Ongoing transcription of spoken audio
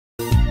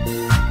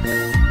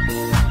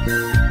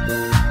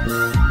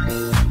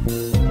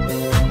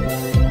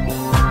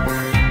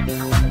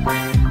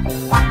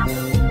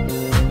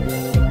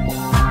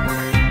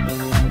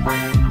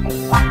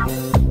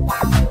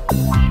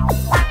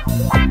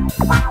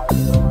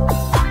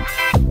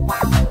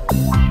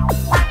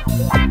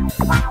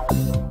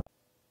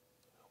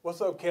What's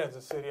up,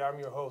 Kansas City? I'm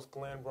your host,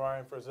 Glenn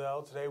Brian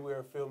Frizzell. Today we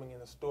are filming in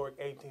the historic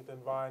 18th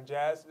and Vine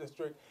Jazz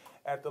District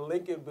at the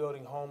Lincoln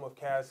Building, home of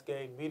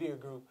Cascade Media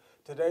Group.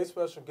 Today's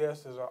special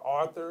guest is an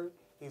author.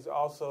 He's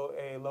also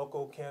a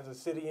local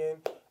Kansas Cityan,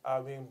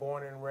 being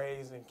born and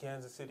raised in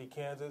Kansas City,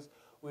 Kansas.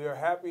 We are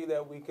happy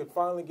that we could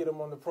finally get him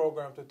on the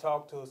program to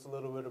talk to us a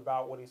little bit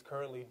about what he's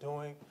currently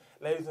doing.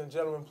 Ladies and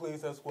gentlemen,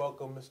 please let's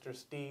welcome Mr.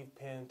 Steve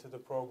Penn to the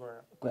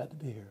program. Glad to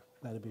be here.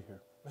 Glad to be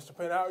here. Mr.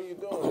 Penn, how are you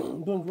doing?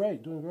 I'm doing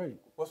great, doing great.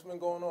 What's been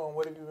going on?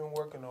 What have you been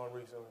working on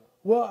recently?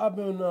 Well, I've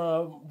been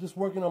just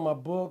working on my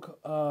book,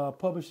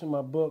 publishing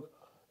my book.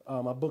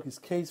 My book is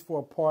Case for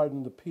a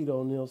Pardon, the Pete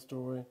O'Neill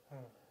story,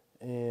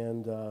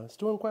 and it's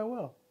doing quite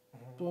well.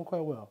 Doing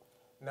quite well.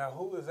 Now,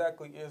 who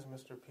exactly is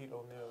Mr. Pete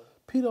O'Neill?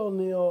 Pete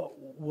O'Neill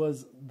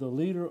was the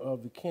leader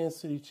of the Kansas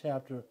City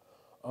chapter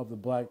of the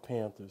Black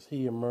Panthers.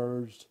 He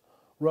emerged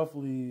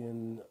roughly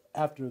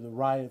after the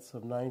riots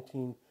of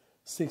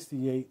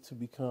 1968 to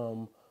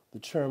become the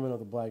chairman of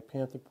the Black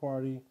Panther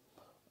Party.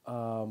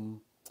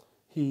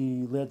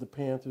 He led the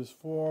Panthers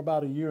for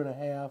about a year and a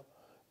half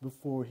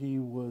before he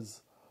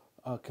was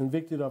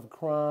convicted of a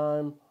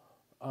crime,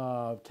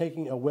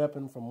 taking a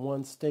weapon from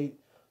one state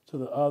to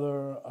the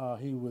other.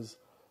 He was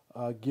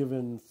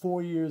given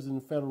 4 years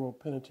in federal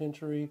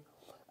penitentiary.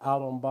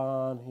 Out on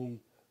bond, he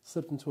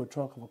slipped into a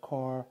trunk of a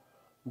car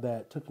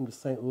that took him to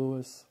St.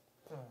 Louis,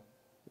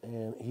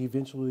 and he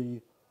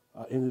eventually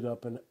ended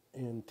up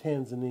in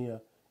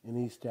Tanzania in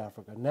East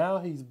Africa. Now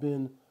he's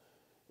been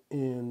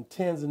in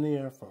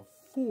Tanzania for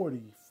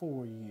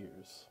 44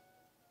 years.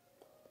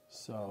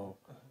 So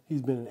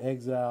he's been in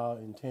exile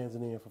in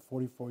Tanzania for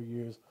 44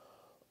 years,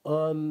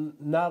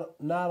 not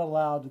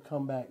allowed to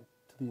come back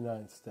to the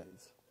United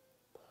States.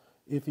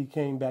 If he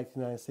came back to the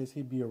United States,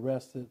 he'd be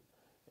arrested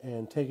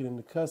and taken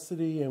into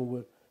custody and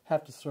would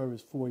have to serve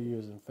his 4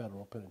 years in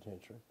federal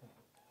penitentiary.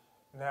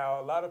 Now,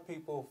 a lot of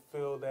people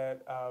feel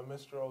that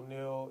Mr.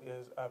 O'Neill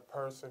is a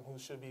person who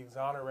should be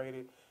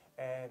exonerated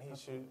and he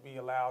should be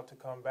allowed to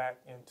come back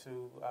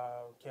into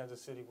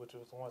Kansas City, which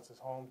was once his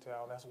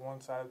hometown. That's one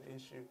side of the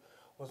issue.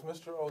 Was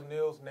Mr.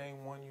 O'Neill's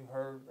name one you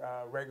heard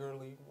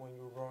regularly when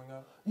you were growing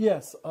up?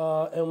 Yes,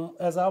 and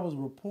as I was a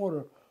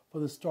reporter for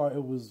the Star,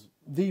 it was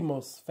the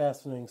most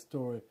fascinating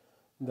story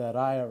that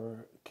I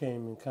ever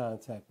came in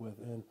contact with.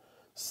 And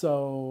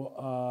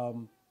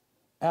so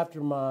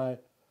after my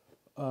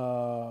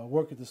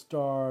work at the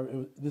Star,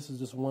 this is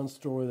just one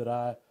story that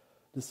I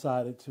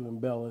decided to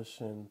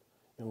embellish and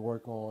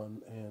work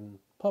on and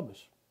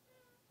publish.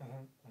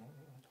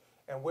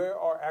 And where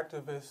are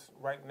activists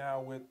right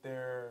now with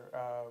their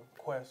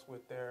quest,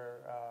 with their,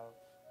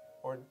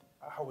 or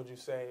how would you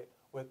say it,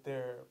 with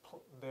their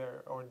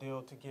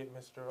ordeal to get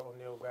Mr.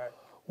 O'Neill back?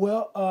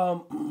 Well,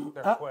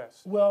 their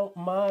quest. Well,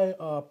 my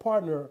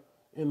partner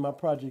in my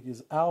project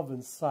is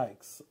Alvin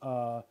Sykes.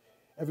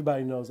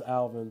 Everybody knows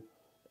Alvin.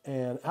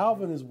 And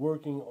Alvin is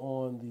working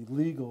on the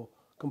legal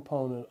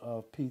component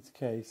of Pete's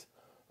case.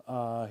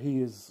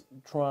 He is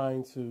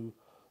trying to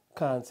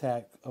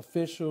contact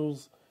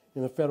officials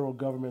in the federal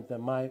government that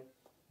might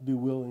be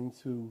willing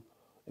to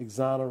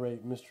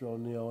exonerate Mr.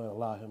 O'Neill and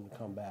allow him to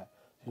come back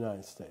to the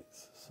United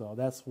States. So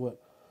that's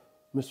what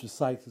Mr.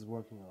 Sykes is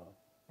working on.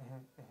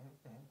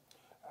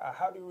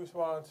 How do you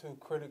respond to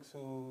critics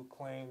who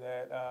claim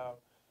that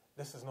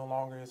this is no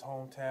longer his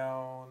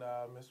hometown,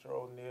 Mr.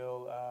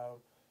 O'Neill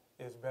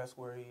is best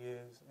where he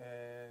is,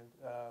 and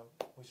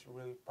we should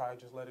really probably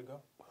just let it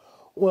go?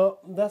 Well,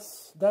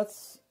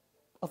 that's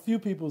a few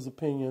people's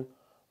opinion,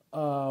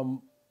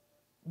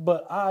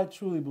 but I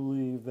truly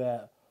believe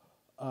that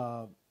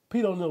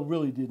Pete O'Neill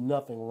really did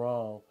nothing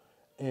wrong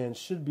and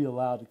should be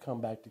allowed to come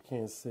back to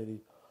Kansas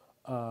City.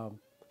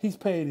 He's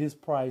paid his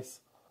price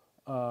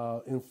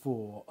in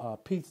full.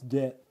 Pete's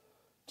debt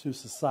to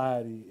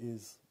society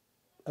is,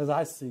 as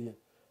I see it,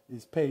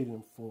 is paid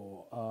in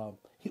full.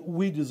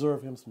 We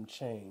deserve him some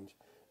change,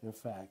 in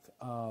fact.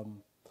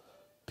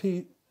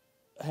 Pete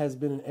has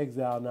been in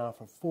exile now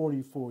for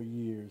 44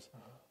 years.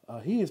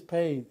 He has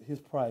paid his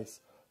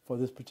price for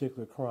this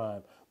particular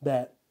crime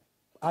that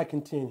I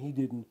contend he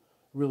didn't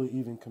really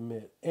even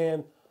commit.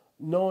 And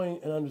knowing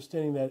and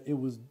understanding that it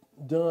was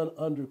done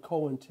under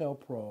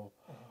COINTELPRO,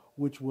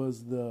 which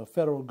was the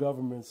federal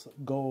government's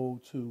goal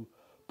to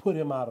put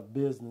him out of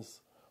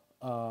business,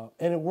 and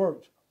it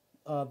worked,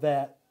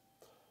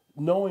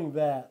 knowing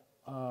that,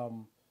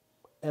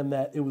 and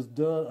that it was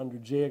done under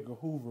J. Edgar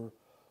Hoover,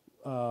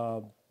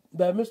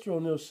 that Mr.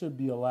 O'Neill should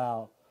be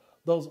allowed.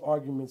 Those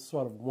arguments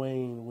sort of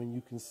wane when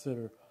you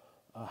consider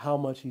how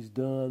much he's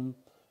done,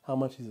 how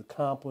much he's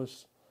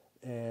accomplished,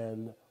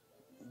 and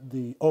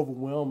the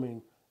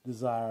overwhelming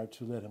desire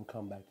to let him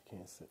come back to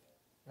Kansas City.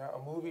 Now,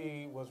 a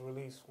movie was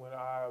released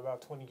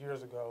about 20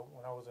 years ago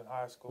when I was in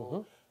high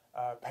school,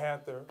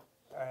 Panther,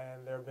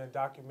 and there have been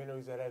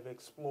documentaries that have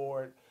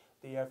explored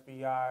the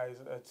FBI's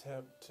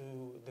attempt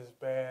to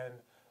disband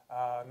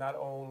not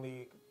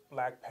only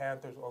Black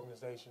Panthers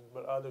organizations,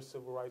 but other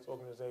civil rights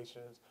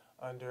organizations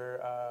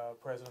under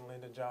President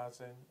Lyndon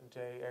Johnson,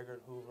 J. Edgar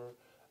Hoover,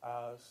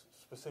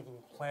 specifically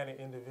planted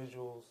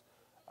individuals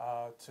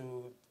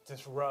to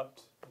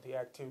disrupt the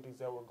activities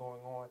that were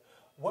going on.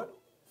 What,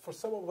 for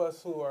some of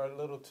us who are a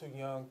little too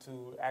young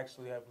to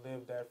actually have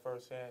lived that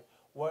firsthand,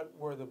 what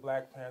were the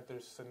Black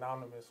Panthers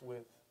synonymous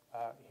with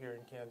here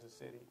in Kansas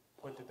City?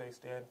 What did they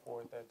stand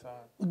for at that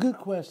time? Good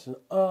question.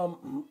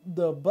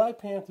 The Black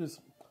Panthers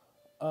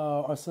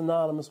are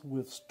synonymous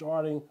with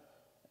starting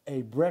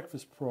a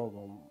breakfast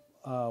program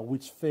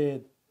which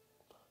fed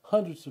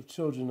hundreds of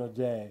children a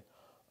day.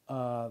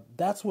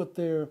 That's what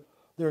they're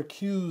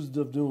accused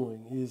of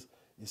doing is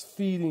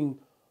feeding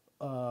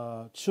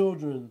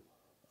children.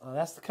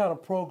 That's the kind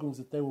of programs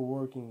that they were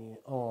working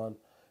on,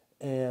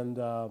 and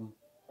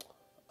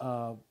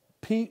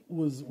Pete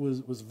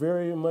was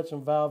very much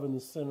involved in the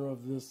center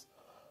of this.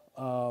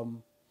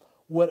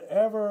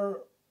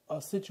 Whatever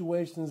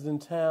situations in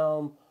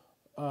town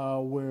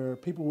where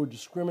people were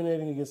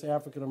discriminating against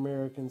African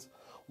Americans,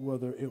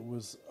 whether it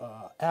was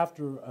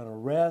after an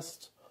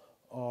arrest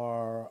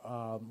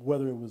or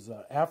whether it was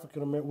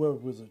African American, whether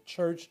it was a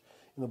church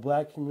in the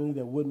Black community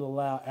that wouldn't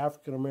allow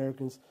African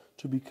Americans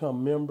to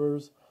become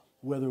members,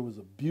 whether it was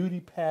a beauty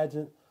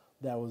pageant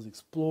that was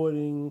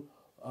exploiting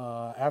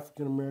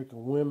African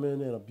American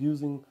women and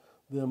abusing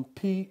them,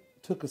 Pete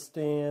took a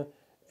stand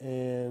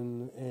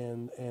and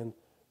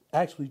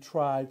actually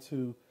tried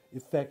to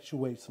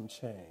effectuate some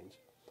change.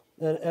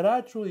 And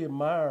I truly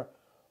admire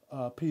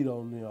Pete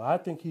O'Neill. I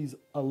think he's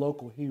a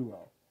local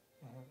hero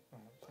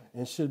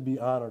and should be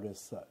honored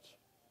as such.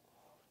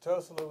 Tell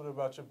us a little bit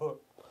about your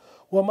book.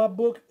 Well, my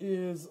book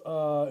is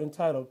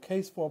entitled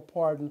Case for a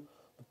Pardon,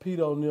 the Pete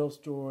O'Neill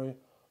Story.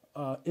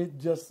 It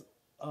just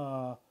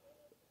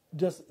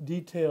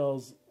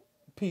details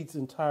Pete's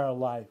entire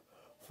life,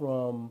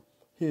 from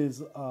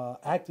his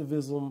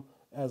activism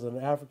as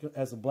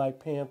a Black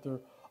Panther,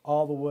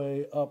 all the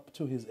way up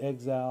to his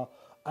exile.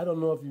 I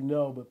don't know if you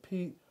know, but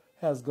Pete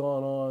has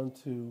gone on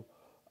to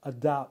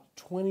adopt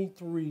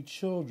 23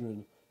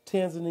 children,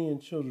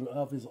 Tanzanian children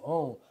of his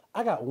own.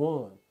 I got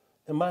one,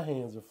 and my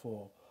hands are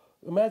full.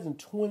 Imagine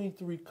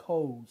 23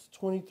 colds,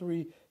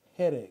 23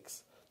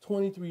 headaches,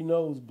 23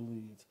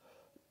 nosebleeds.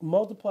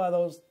 Multiply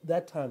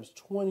that times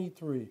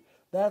 23.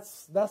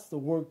 That's the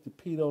work that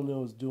Pete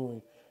O'Neill is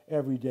doing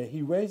every day.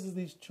 He raises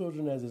these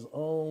children as his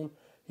own.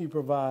 He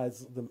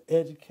provides them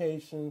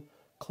education,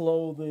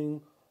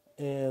 clothing,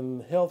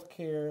 and health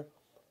care.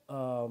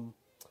 And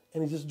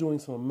he's just doing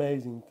some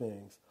amazing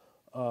things.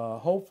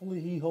 Hopefully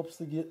he hopes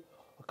to get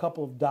a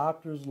couple of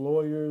doctors,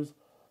 lawyers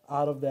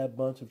out of that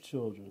bunch of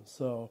children.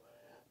 So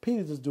Pete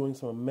is just doing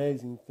some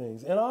amazing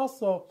things. And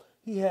also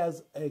he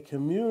has a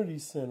community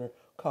center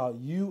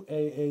called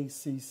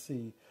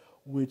UAACC,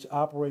 which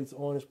operates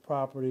on his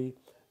property,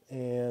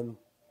 and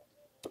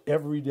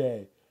every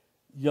day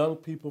young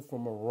people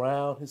from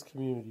around his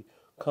community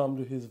come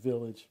to his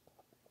village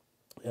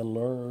and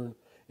learn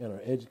and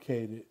are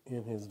educated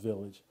in his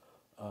village.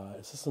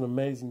 It's just an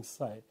amazing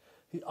sight.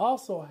 He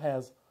also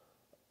has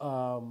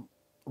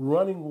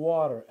running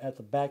water at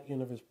the back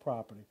end of his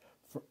property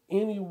for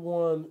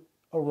anyone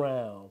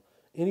around,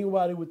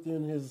 anybody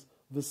within his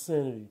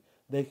vicinity.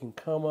 They can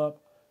come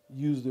up,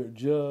 use their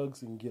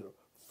jugs, and get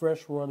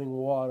fresh running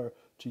water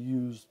to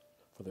use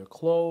for their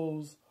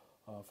clothes,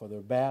 for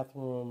their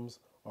bathrooms,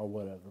 or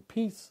whatever.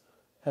 Pete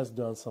has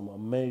done some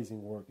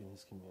amazing work in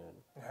his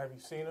community. Have you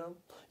seen him?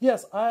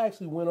 Yes, I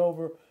actually went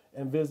over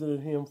and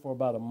visited him for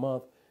about a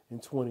month in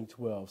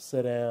 2012.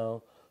 Sat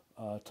down,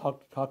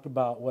 talked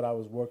about what I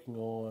was working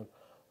on,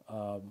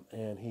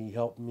 and he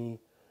helped me.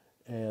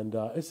 And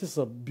it's just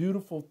a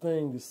beautiful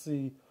thing to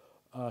see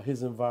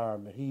his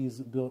environment.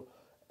 He's built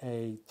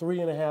a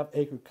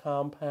 3.5-acre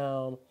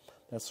compound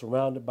that's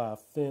surrounded by a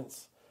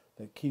fence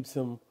that keeps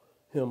him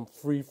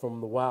free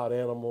from the wild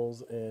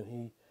animals,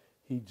 and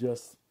he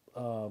just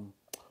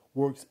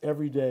works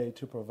every day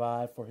to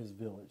provide for his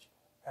village.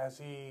 Has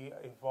he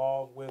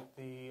evolved with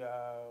the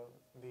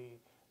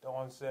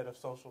onset of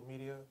social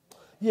media?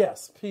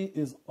 Yes, Pete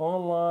is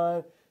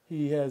online.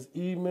 He has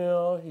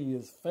email. He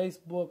is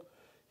Facebook.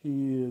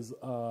 He is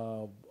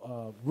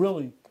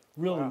really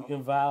wow.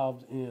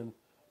 Involved in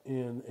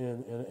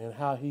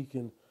how he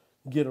can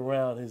get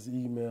around his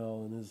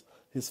email and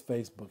his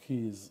Facebook.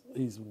 He's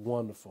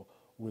wonderful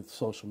with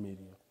social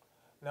media.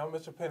 Now,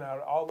 Mr. Penn, out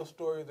of all the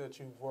stories that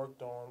you've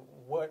worked on,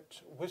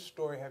 which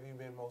story have you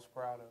been most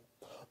proud of?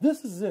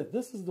 This is it.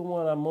 This is the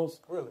one I'm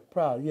most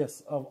proud of,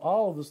 yes, of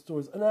all of the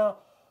stories. Now,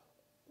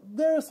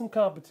 there is some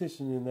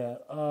competition in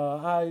that.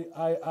 I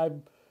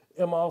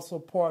am also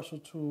partial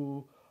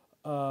to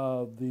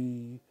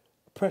the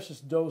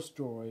Precious Doe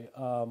story.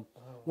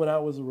 When I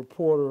was a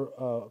reporter,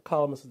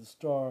 columnist at the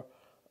Star,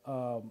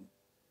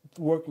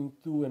 working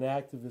through an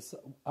activist,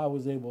 I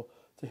was able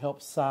to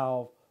help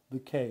solve the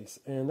case.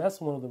 And that's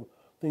one of the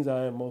things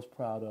I am most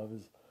proud of,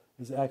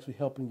 is actually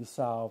helping to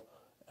solve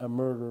a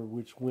murder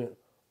which went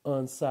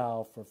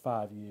unsolved for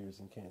 5 years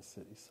in Kansas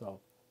City.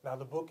 So now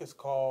the book is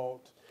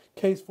called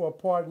Case for a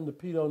Pardon, the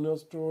Pete O'Neill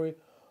Story.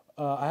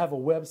 I have a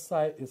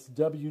website. It's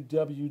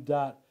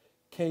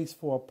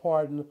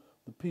www.caseforapardon,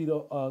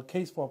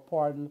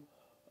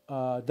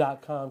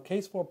 caseforpardon.com,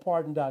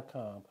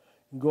 caseforpardon.com. You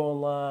can go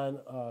online,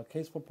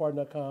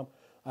 caseforpardon.com.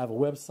 I have a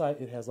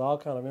website. It has all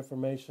kind of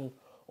information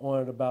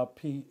on it about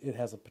Pete. It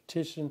has a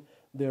petition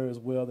there as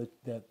well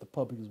that the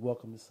public is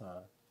welcome to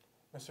sign.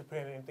 Mr.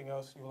 Penn, anything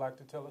else you'd like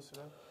to tell us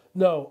today?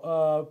 No,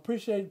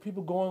 appreciate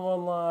people going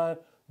online,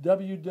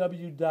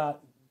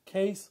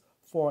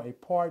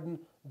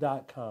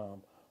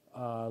 www.caseforapardon.com.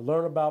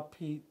 Learn about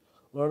Pete,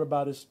 learn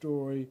about his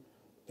story,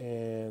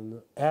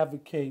 and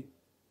advocate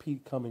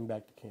Pete coming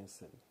back to Kansas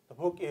City. The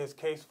book is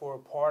Case for a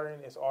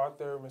Pardon. Its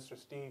author, Mr.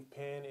 Steve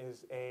Penn,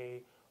 is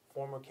a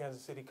former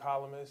Kansas City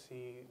columnist.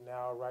 He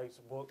now writes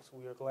books.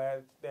 We are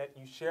glad that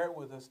you shared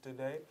with us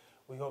today.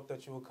 We hope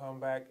that you will come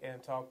back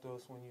and talk to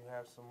us when you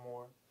have some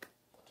more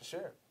to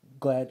share.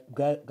 Glad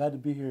to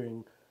be here,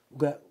 and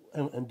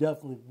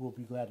definitely will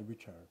be glad to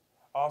return.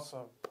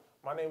 Awesome.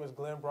 My name is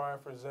Glenn Bryan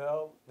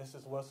Frizzell. This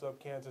is What's Up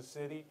Kansas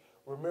City.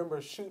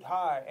 Remember, shoot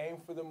high, aim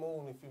for the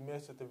moon. If you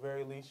missed, at the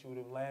very least, you would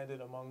have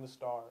landed among the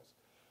stars.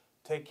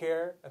 Take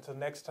care. Until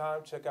next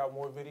time, check out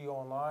more video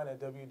online at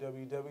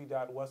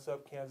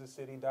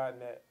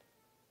www.whatsupkansascity.net.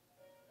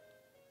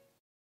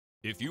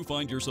 If you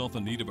find yourself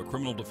in need of a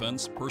criminal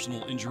defense,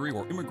 personal injury,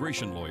 or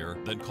immigration lawyer,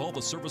 then call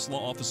the Service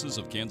Law Offices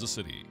of Kansas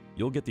City.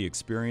 You'll get the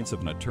experience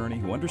of an attorney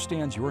who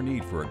understands your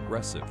need for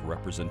aggressive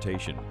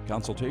representation.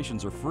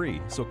 Consultations are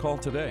free, so call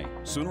today.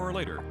 Sooner or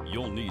later,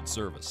 you'll need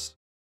service.